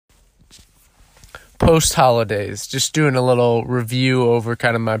post-holidays, just doing a little review over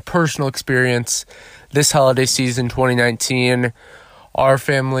kind of my personal experience this holiday season, 2019. Our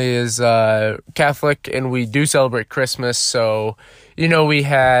family is Catholic, and we do celebrate Christmas, so, we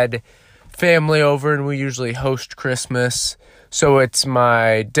had family over, and we usually host Christmas. So it's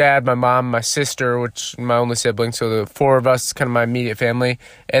my dad, my mom, my sister, which my only sibling, so the four of us, kind of my immediate family,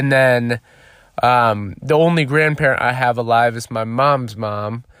 and then the only grandparent I have alive is my mom's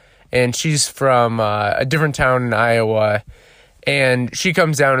mom, and she's from a different town in Iowa, and she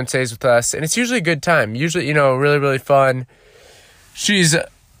comes down and stays with us, and it's usually a good time. Usually, really, really fun. She's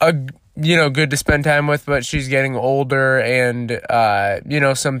good to spend time with, but she's getting older, and,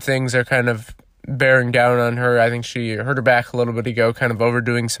 some things are kind of bearing down on her. I think she hurt her back a little bit ago, kind of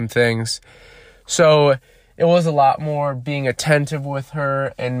overdoing some things. So it was a lot more being attentive with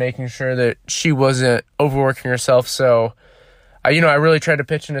her and making sure that she wasn't overworking herself. So, I really tried to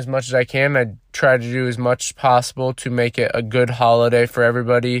pitch in as much as I can. I tried to do as much as possible to make it a good holiday for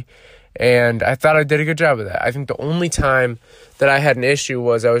everybody. And I thought I did a good job of that. I think the only time that I had an issue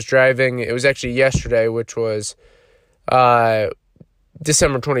was I was driving. It was actually yesterday, which was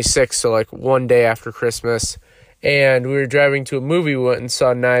December 26th, so like one day after Christmas. And we were driving to a movie. We went and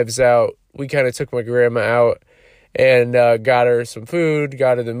saw Knives Out. We kind of took my grandma out and got her some food,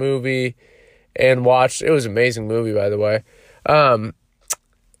 got her the movie, and watched. It was an amazing movie, by the way. And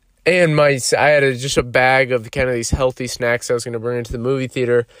I had just a bag of kind of these healthy snacks I was going to bring into the movie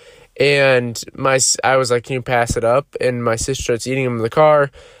theater. And I was like, can you pass it up? And my sister starts eating them in the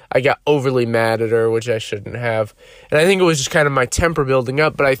car. I got overly mad at her, which I shouldn't have. And I think it was just kind of my temper building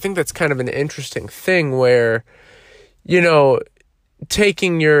up. But I think that's kind of an interesting thing where,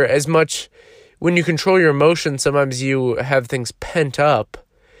 taking when you control your emotions, sometimes you have things pent up.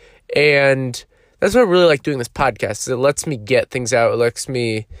 And that's why I really like doing this podcast. It lets me get things out.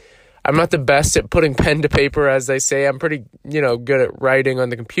 I'm not the best at putting pen to paper, as they say. I'm pretty, good at writing on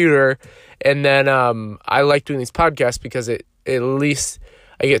the computer. And then I like doing these podcasts because at least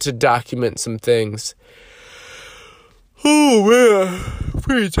I get to document some things. Oh, man. I'm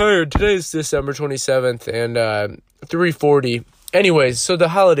pretty tired. Today's December 27th and 3:40. Anyways, so the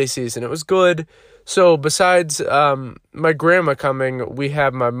holiday season, it was good. So besides my grandma coming, we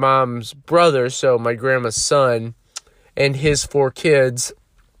have my mom's brother, so my grandma's son, and his 4 kids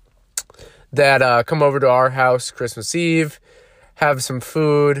that come over to our house Christmas Eve, have some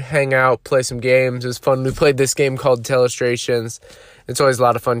food, hang out, play some games. It was fun. We played this game called Telestrations. It's always a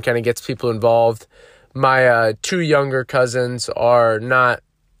lot of fun, kind of gets people involved. My 2 younger cousins are not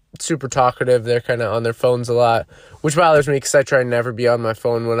super talkative. They're kind of on their phones a lot, which bothers me because I try to never be on my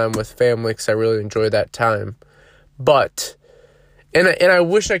phone when I'm with family because I really enjoy that time. But, and I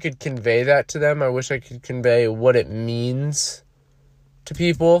wish I could convey that to them. I wish I could convey what it means to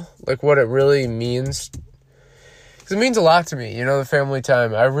people, like what it really means. Because it means a lot to me, the family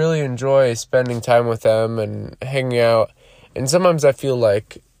time. I really enjoy spending time with them and hanging out. And sometimes I feel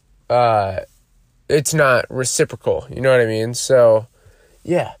like it's not reciprocal, you know what I mean? So,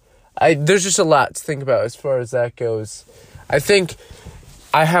 yeah. There's just a lot to think about as far as that goes. I think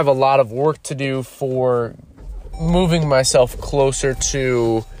I have a lot of work to do for moving myself closer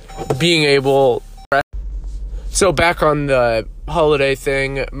to being able. So back on the holiday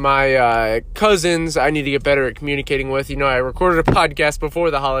thing, my cousins, I need to get better at communicating with. I recorded a podcast before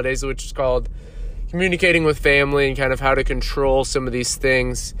the holidays, which is called Communicating with Family and kind of how to control some of these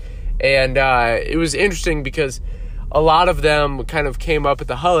things. And it was interesting because a lot of them kind of came up at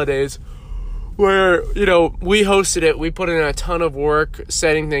the holidays where, we hosted it. We put in a ton of work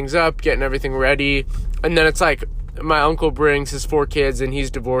setting things up, getting everything ready. And then it's like my uncle brings his 4 kids and he's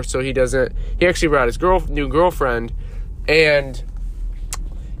divorced, so he actually brought his new girlfriend. And,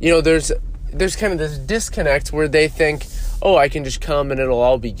 there's kind of this disconnect where they think, oh, I can just come and it'll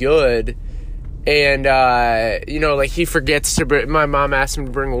all be good. And, he forgets to bring, my mom asked him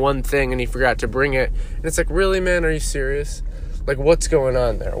to bring one thing and he forgot to bring it. And it's like, really, man, are you serious? Like, what's going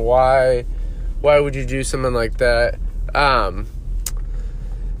on there? Why would you do something like that? Some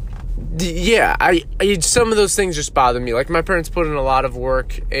of those things just bother me. Like, my parents put in a lot of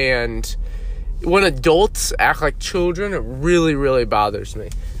work, and when adults act like children, it really, really bothers me.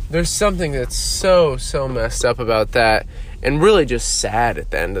 There's something that's so messed up about that. And really just sad at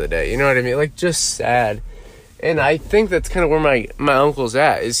the end of the day. You know what I mean? Like, just sad. And I think that's kind of where my uncle's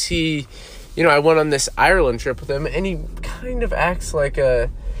at. Is he, I went on this Ireland trip with him, and he kind of acts like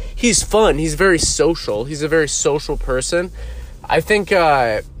he's fun. He's very social. He's a very social person. I think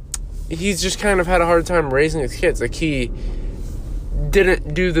he's just kind of had a hard time raising his kids. Like, he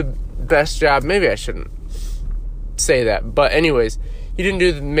didn't do the best job. Maybe I shouldn't say that. But anyways, he didn't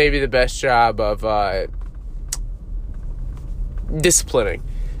do maybe the best job of disciplining.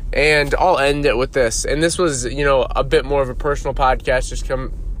 And I'll end it with this. And this was, a bit more of a personal podcast, just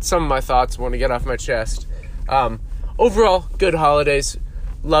some of my thoughts I want to get off my chest. Overall, good holidays.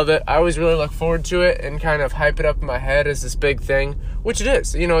 Love it. I always really look forward to it and kind of hype it up in my head as this big thing, which it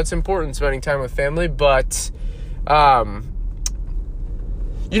is. It's important spending time with family, but, kind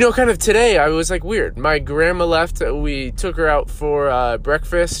of today I was like weird. My grandma left. We took her out for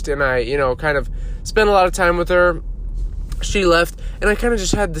breakfast, and I, kind of spent a lot of time with her. She left, and I kind of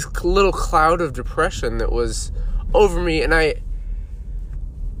just had this little cloud of depression that was over me, and I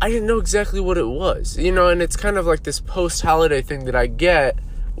didn't know exactly what it was, and it's kind of like this post-holiday thing that I get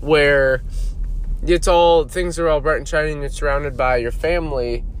where things are all bright and shiny and you're surrounded by your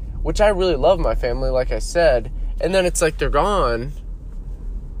family, which I really love my family, like I said, and then it's like they're gone,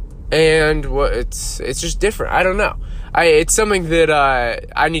 and it's just different. I don't know. It's something that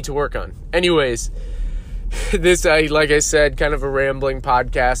I need to work on. Anyways, this, like I said, kind of a rambling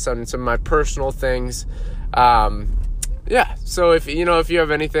podcast on some of my personal things. So if you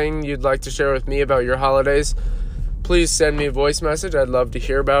have anything you'd like to share with me about your holidays, please send me a voice message. I'd love to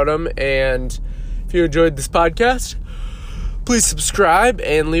hear about them. And if you enjoyed this podcast, please subscribe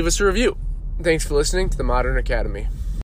and leave us a review. Thanks for listening to the Modern Academy.